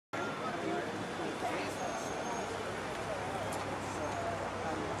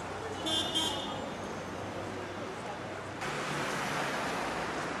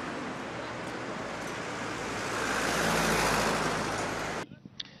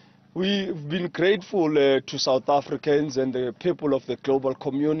We've been grateful to South Africans and the people of the global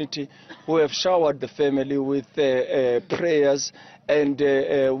community who have showered the family with prayers, and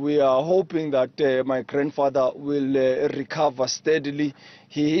we are hoping that my grandfather will recover steadily.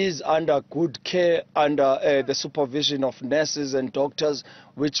 He is under good care, under the supervision of nurses and doctors,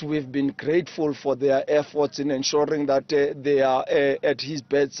 which we've been grateful for their efforts in ensuring that they are at his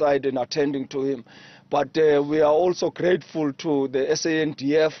bedside and attending to him. But we are also grateful to the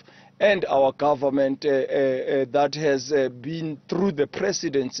SANDF and our government that has been, through the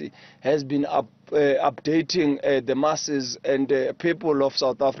presidency, has been updating the masses and people of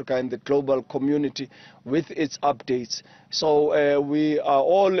South Africa and the global community with its updates. So we are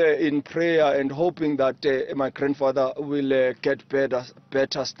all in prayer and hoping that my grandfather will get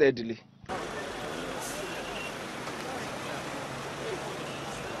better steadily.